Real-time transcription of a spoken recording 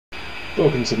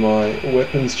Welcome to my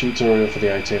weapons tutorial for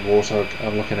the A-10 Warthog.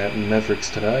 I'm looking at Mavericks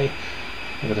today.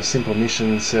 I've got a simple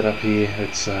mission set up here.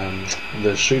 It's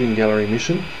the shooting gallery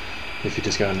mission. If you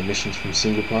just go into missions from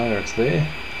single player, it's there.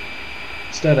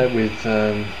 Start out with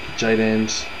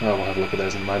JDAMs. We'll have a look at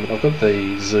those in a moment. I've got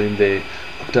the zoom there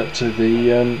hooked up to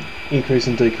the increase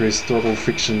and decrease throttle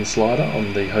friction slider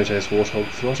on the HOTAS Warthog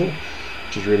throttle,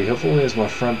 which is really helpful. There's my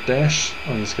front dash.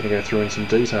 I'm just going to go through in some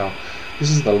detail. This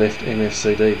is the left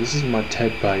MFCD. This is my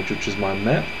tab page, which is my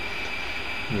map.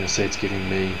 And you'll see it's giving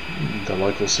me the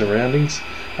local surroundings.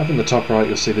 Up in the top right,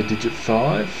 you'll see the digit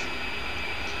 5.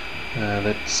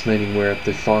 That's meaning we're at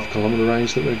the 5 kilometre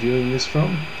range that we're viewing this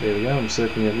from. There we go, I'm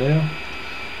circling it now.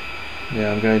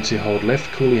 Now I'm going to hold left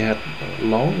coolie hat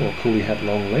long, or coolie hat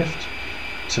long left,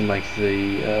 to make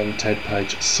the tab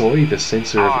page SOI, the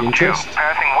sensor of interest.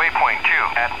 Passing waypoint 2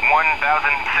 at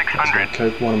 1,600.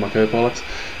 That's one of my co-pilots.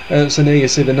 So now you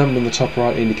see the number on the top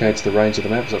right indicates the range of the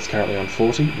map, so it's currently on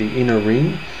 40. The inner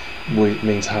ring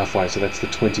means halfway, so that's the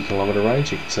 20 kilometre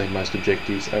range. You can see most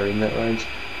objectives are in that range.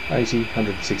 80,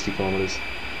 160 kilometres.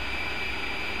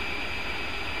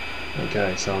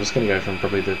 Okay, so I'm just going to go from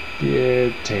probably the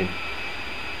 10.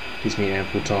 Gives me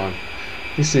ample time.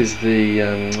 This is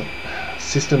the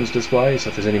systems display, so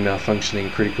if there's any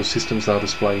malfunctioning critical systems, they'll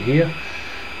display here.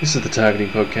 This is the targeting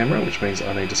pod camera, which means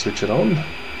I need to switch it on,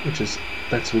 which is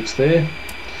that switch there.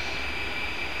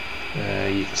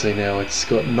 You can see now it's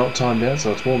got not timed out,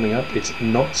 so it's warming up. It's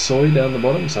not SOI down the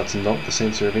bottom, so it's not the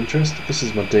sensor of interest. This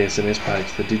is my DSMS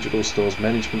page, the Digital Stores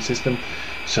Management System,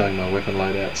 showing my weapon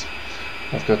loadouts.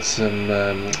 I've got some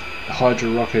Hydra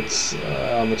rockets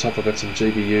on the top. I've got some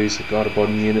GBUs, guided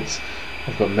bottom units.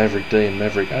 I've got Maverick D and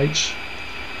Maverick H.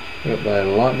 I've got the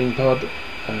Lightning Pod,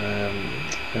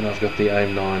 and I've got the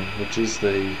AIM-9, which is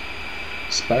the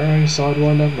Sparrow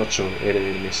Sidewinder. I'm not sure,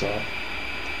 air-to-air missile.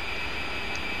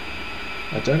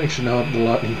 I don't actually know what the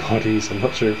Lightning Pod is. I'm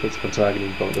not sure if it's my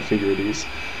targeting pod. I figure it is.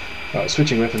 Alright,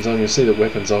 switching weapons on, you'll see that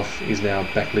weapons off is now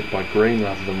backlit by green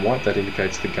rather than white. That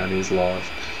indicates the gun is live.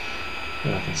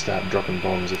 And I can start dropping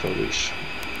bombs if I wish.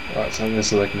 Alright, so I'm going to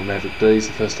select my Maverick Ds.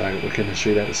 The first target we're going to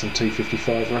shoot at is some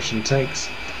T-55 Russian tanks.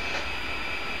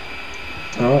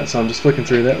 Alright, so I'm just flicking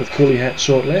through that with coolie hat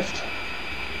short left.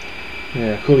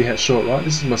 Now, coolie hat short right,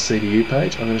 this is my CDU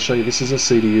page. I'm going to show you this is a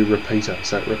CDU repeater,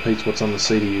 so it repeats what's on the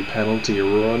CDU panel to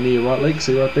your near your right leg,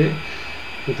 see right there,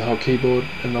 with the whole keyboard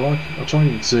and the like. I'll try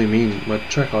and zoom in. My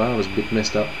track IR was a bit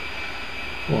messed up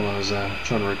while I was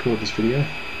trying to record this video.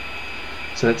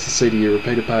 So that's the CDU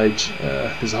repeater page.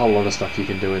 There's a whole lot of stuff you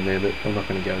can do in there that I'm not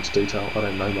going to go into detail. I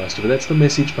don't know most of it. That's the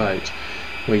message page,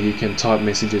 where you can type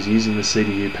messages using the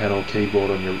CDU panel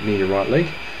keyboard on near your right leg.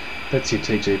 That's your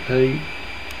TGP,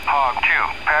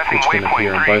 which can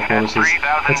appear on both monitors.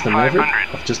 That's the Maverick.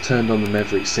 I've just turned on the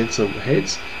Maverick sensor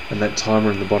heads, and that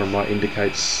timer in the bottom right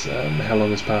indicates how long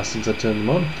has passed since I turned them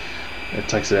on. It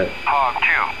takes about Hog 2,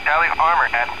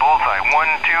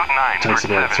 takes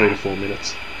about 3 to 4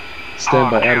 minutes.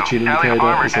 Standby altitude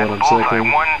indicator is the one I'm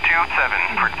circling.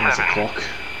 There's a clock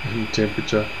and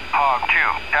temperature. Hog 2,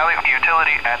 tally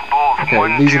utility at Bulls.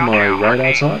 Okay, these are my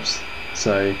radar types.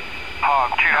 So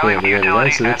there we go.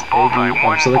 So that's heavy.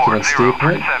 I'm selected on steer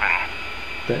point.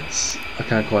 That's, I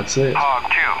can't quite see it.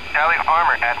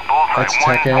 That's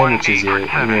TACAN, which is your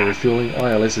in-air refueling.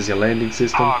 ILS is your landing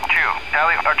system.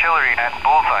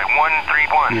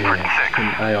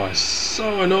 Yeah, AI is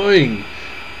so annoying.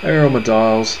 They're on my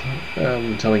dials,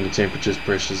 telling you temperatures,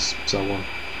 pressures, so on.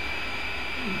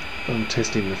 I'm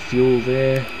testing the fuel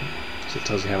there, so it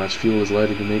tells you how much fuel is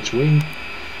loaded in each wing.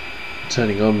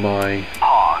 Turning on my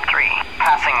Hog 3,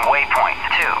 passing waypoint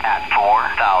 2 at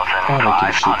 4,500. I don't give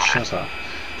a shit, shut up.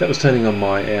 That was turning on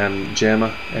my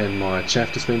jammer and my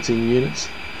chaff dispensing units.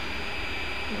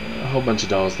 A whole bunch of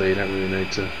dials there you don't really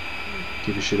need to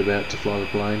give a shit about to fly the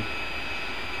plane.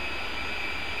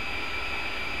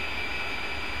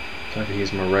 Over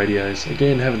here's my radios.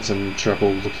 Again, having some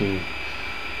trouble looking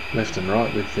left and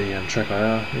right with the track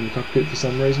IR in the cockpit for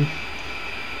some reason.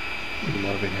 It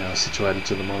might have been how I situated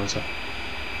to the monitor.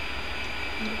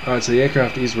 Alright, so the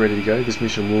aircraft is ready to go. This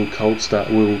mission will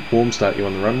warm start you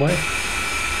on the runway.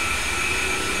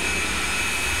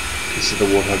 This is the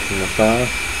Warthog from afar.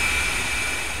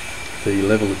 The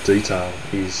level of detail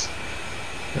is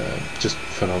just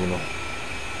phenomenal.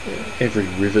 Every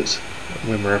rivet,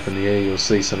 when we're up in the air, you'll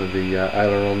see some of the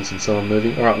ailerons and so on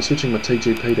moving. Alright, I'm switching my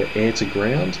TGP to air to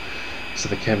ground, so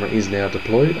the camera is now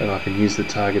deployed and I can use the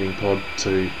targeting pod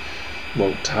to,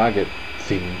 well, target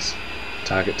things,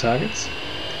 targets.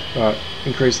 Alright,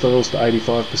 increase throttles to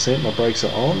 85%, my brakes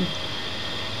are on.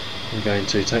 I'm going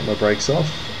to take my brakes off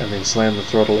and then slam the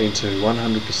throttle into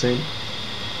 100%.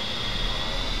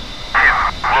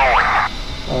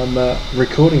 I'm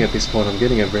recording at this point. I'm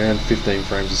getting around 15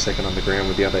 frames a second on the ground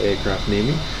with the other aircraft near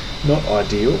me. Not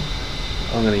ideal.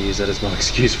 I'm going to use that as my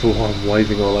excuse for why I'm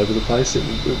waving all over the place. It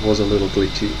was a little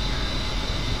glitchy,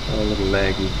 a little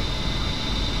laggy.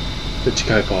 The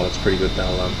co-pilot's pretty good.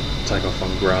 They'll take off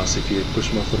on grass if you push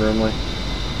them off the runway.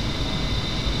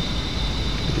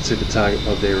 You can see the target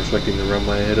pod there reflecting the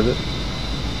runway ahead of it.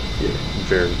 Yeah,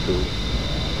 very cool.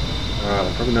 Alright,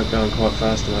 I'm probably not going quite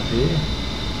fast enough here.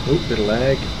 Oop, bit of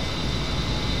lag.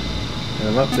 And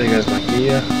I'm up, there goes my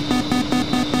gear.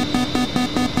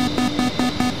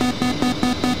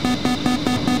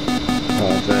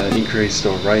 I've increased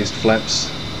or raised flaps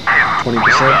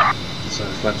 20%, so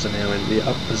flaps are now in the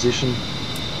up position.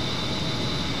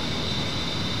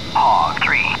 Hog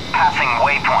 3, passing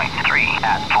waypoint 3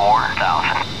 at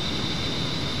 4,000.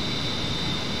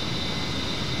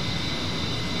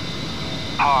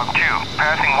 Hog 2,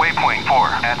 passing waypoint 4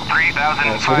 at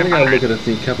 3,500. So we're going to go look at a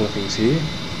couple of things here.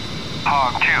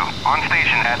 Hog 2, on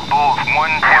station at Bulls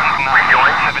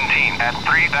 11917 at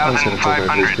 3,500. I'm just going to talk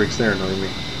over these bricks, they're annoying me.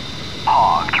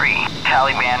 Hog 3,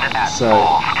 Tally Bandit at So,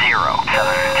 Bulls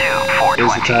 072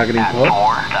 there's the targeting pod.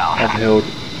 I've held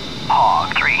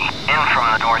Hog 3, in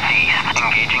from the northeast,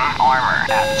 engaging armor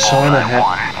at China hat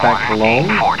back long.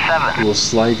 47. Will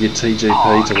slave your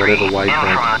TGP to whatever In from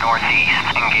waypoint. the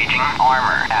northeast, engaging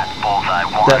armor at bullseye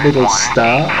 1. That little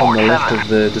star on the left of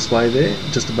the display there,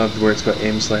 just above where it's got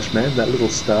M/Mav, that little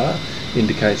star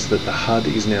indicates that the HUD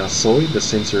is now SOI, the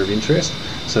sensor of interest,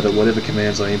 so that whatever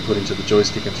commands I input into the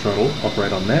joystick and throttle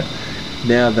operate on that.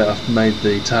 Now that I've made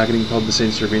the targeting pod the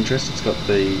sensor of interest, it's got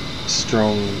the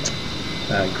strong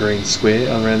green square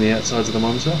around the outsides of the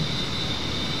monitor,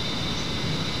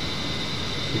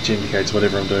 which indicates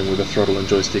whatever I'm doing with the throttle and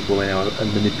joystick will now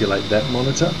manipulate that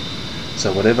monitor.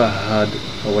 So whatever HUD,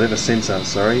 or whatever sensor,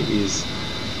 is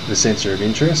the sensor of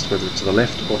interest, whether it's the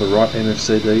left or the right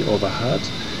MFCD or the HUD,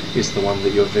 is the one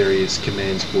that your various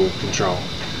commands will control.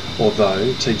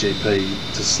 Although TGP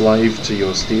to slave to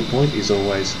your steer point is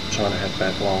always China hat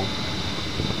back long.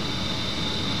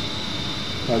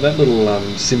 That little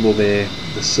symbol there,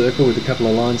 the circle with a couple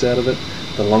of lines out of it,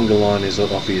 the longer line is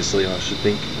obviously, I should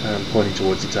think, pointing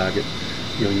towards the target.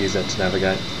 You'll use that to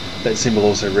navigate. That symbol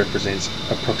also represents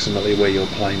approximately where your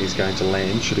plane is going to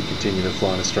land should it continue to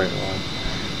fly in a straight line.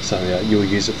 So you'll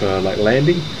use it for like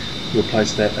landing. You'll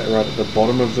place that right at the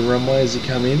bottom of the runway as you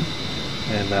come in,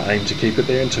 and aim to keep it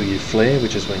there until you flare,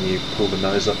 which is when you pull the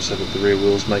nose up so that the rear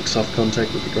wheels make soft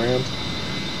contact with the ground.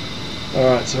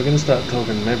 Alright, so we're going to start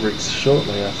talking Mavericks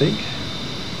shortly, I think.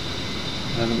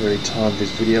 I haven't really timed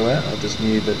this video out, I just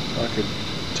knew that I could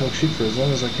talk shit for as long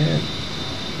as I can.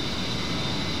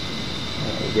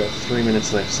 We've got 3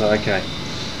 minutes left, so okay.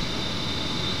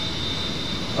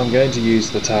 I'm going to use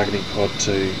the targeting pod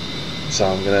so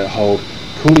I'm going to hold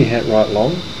coolie hat right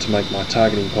long to make my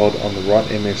targeting pod on the right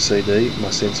MFCD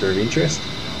my sensor of interest.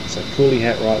 So coolie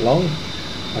hat right long.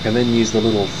 I can then use the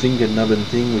little finger nubbin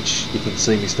thing, which you can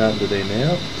see me starting to do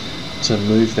now, to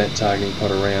move that targeting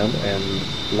pod around and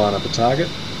line up a target.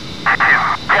 2,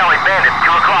 Tally Bandit,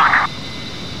 2 o'clock.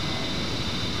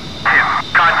 2,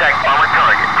 contact armor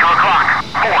target, 2 o'clock.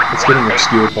 4, It's getting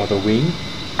obscured by the wing. 2,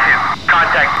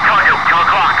 contact Tonto, 2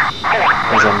 o'clock. 4,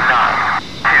 As I'm 9.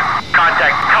 2,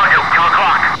 contact Tonto, 2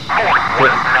 o'clock. 4,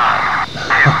 9.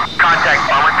 2, contact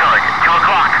armor target, 2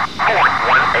 o'clock.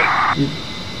 4, 18. 2,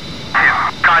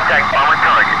 contact armor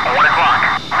target, 1 o'clock.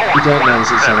 4, You don't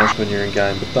notice it so much when you're in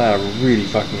game, but they are really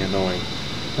fucking annoying.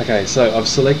 Okay, so I've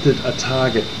selected a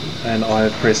target and I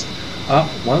have pressed up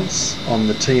once on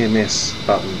the TMS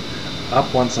button,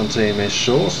 up once on TMS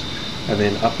short, and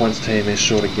then up once TMS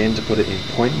short again to put it in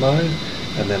point mode,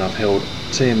 and then I've held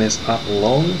TMS up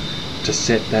long to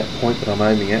set that point that I'm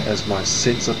aiming at as my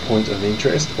sensor point of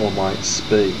interest or my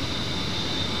speed.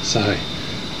 So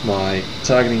my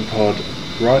targeting pod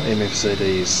right MFCD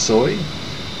is SOI.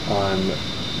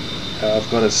 I've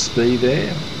got a speed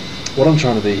there. What I'm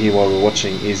trying to do here while we're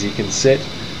watching is you can set,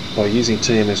 by using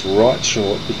TMS right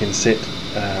short, you can set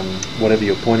whatever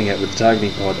you're pointing at with the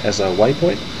targeting pod as a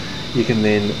waypoint. You can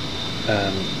then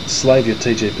slave your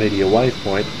TGP to your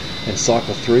waypoint and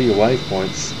cycle through your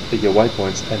waypoints,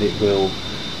 and it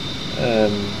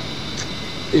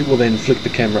will then flick the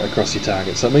camera across your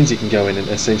target. So it means you can go in and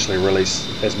essentially release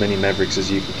as many Mavericks as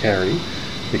you can carry,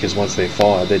 because once they're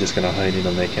fired, they're just going to hone in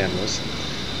on their cameras.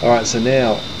 Alright, so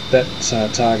now that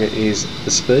target is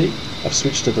the speed. I've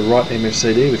switched to the right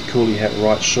MFCD with coolie hat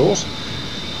right short.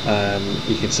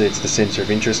 You can see it's the sensor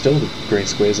of interest still, the green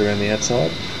squares around the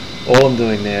outside. All I'm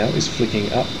doing now is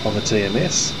flicking up on the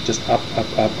TMS, just up, up,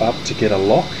 up, up to get a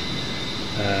lock.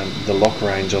 The lock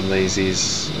range on these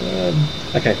is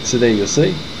okay, so there you'll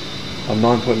see I'm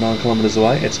 9.9 kilometers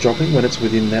away. It's dropping when it's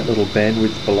within that little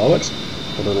bandwidth below it,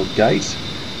 the little gate.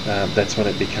 That's when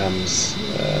it becomes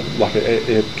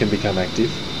it can become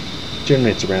active.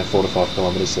 Generally it's around 4 to 5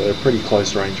 kilometers, so a pretty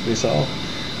close range missile.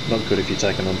 Not good if you're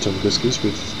taking on Tunguskis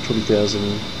with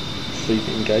 20,000 feet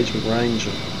engagement range,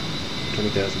 or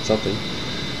 20,000 something.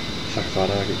 Fuck if I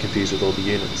know, I get confused with all the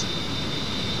units.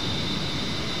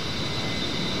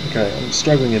 Okay, I'm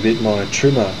struggling a bit. My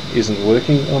trimmer isn't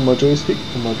working on my joystick,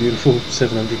 on my beautiful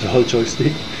 $700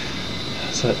 joystick,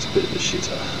 so that's a bit of a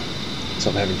shitter.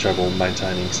 So I'm having trouble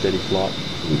maintaining steady flight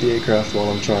with the aircraft while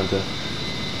I'm trying to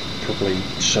properly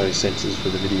show sensors for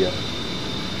the video.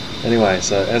 Anyway,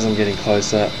 so as I'm getting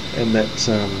closer, and that's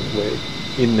we're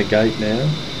in the gate now,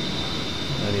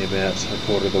 only about a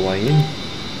quarter of the way in.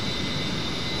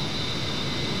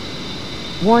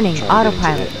 Warning,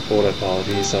 autopilot. Autopilot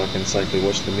here so I can safely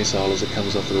watch the missile as it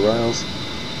comes off the rails.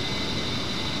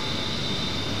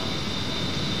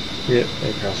 Yep,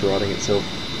 aircraft's righting itself.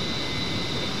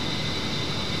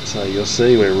 So you'll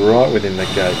see we're right within the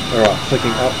gate. Alright,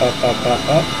 flicking up, up, up, up,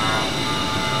 up.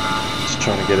 Just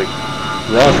trying to get a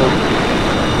rifle.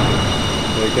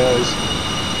 There it goes.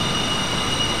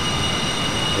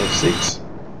 F6.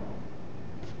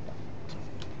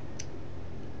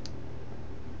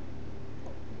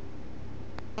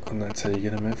 And that's how you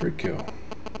get a Maverick kill.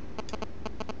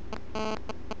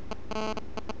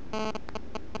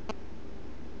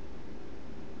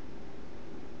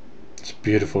 It's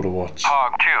beautiful to watch.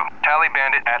 Hog 2, Tally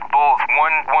Bandit at Bulls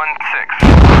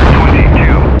 116,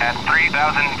 22 at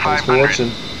 3,500. Thanks for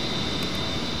watching.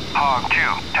 Hog 2,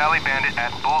 Tally Bandit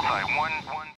at Bullseye 11.